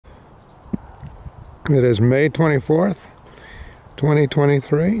It is May 24th,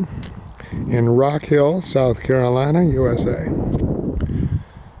 2023 in Rock Hill, South Carolina, USA.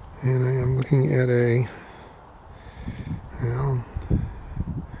 And I am looking at a, well,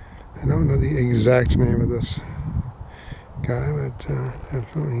 I don't know the exact name of this guy, but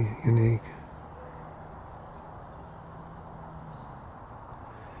definitely unique.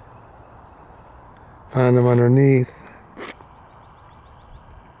 Found them underneath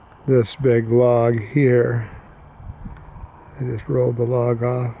this big log here. I just rolled the log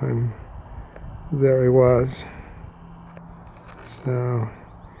off and there he was. So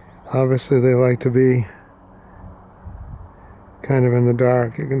obviously they like to be kind of in the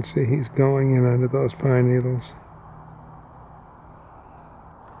dark. You can see he's going in under those pine needles.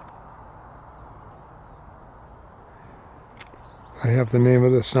 I have the name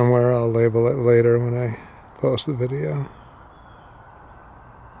of this somewhere. I'll label it later when I post the video.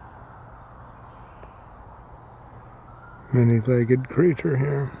 Many-legged creature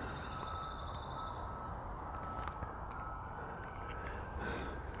here.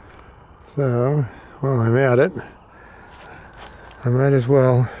 So, while I'm at it, I might as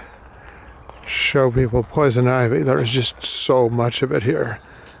well show people poison ivy. There is just so much of it here.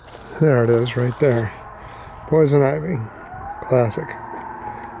 There it is, right there. Poison ivy. Classic.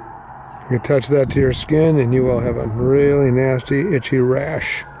 You touch that to your skin and you will have a really nasty, itchy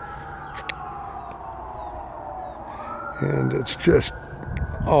rash. And it's just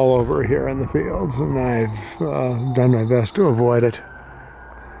all over here in the fields, and I've done my best to avoid it.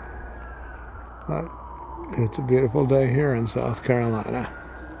 But it's a beautiful day here in South Carolina.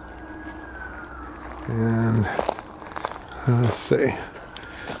 And let's see.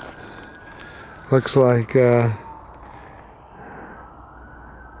 Looks like that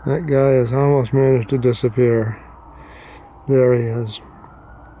guy has almost managed to disappear. There he is.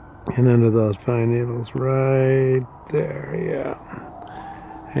 And under those pine needles right there, yeah.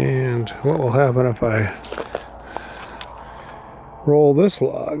 And what will happen if I roll this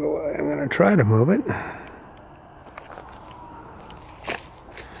log away? I'm going to try to move it.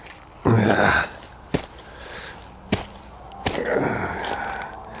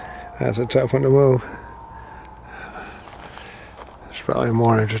 That's a tough one to move. There's probably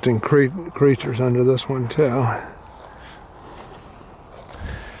more interesting creatures under this one too.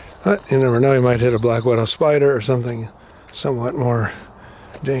 But you never know, you might hit a black widow spider or something somewhat more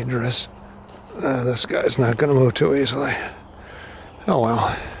dangerous. This guy's not going to move too easily. Oh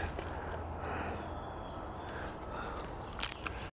well.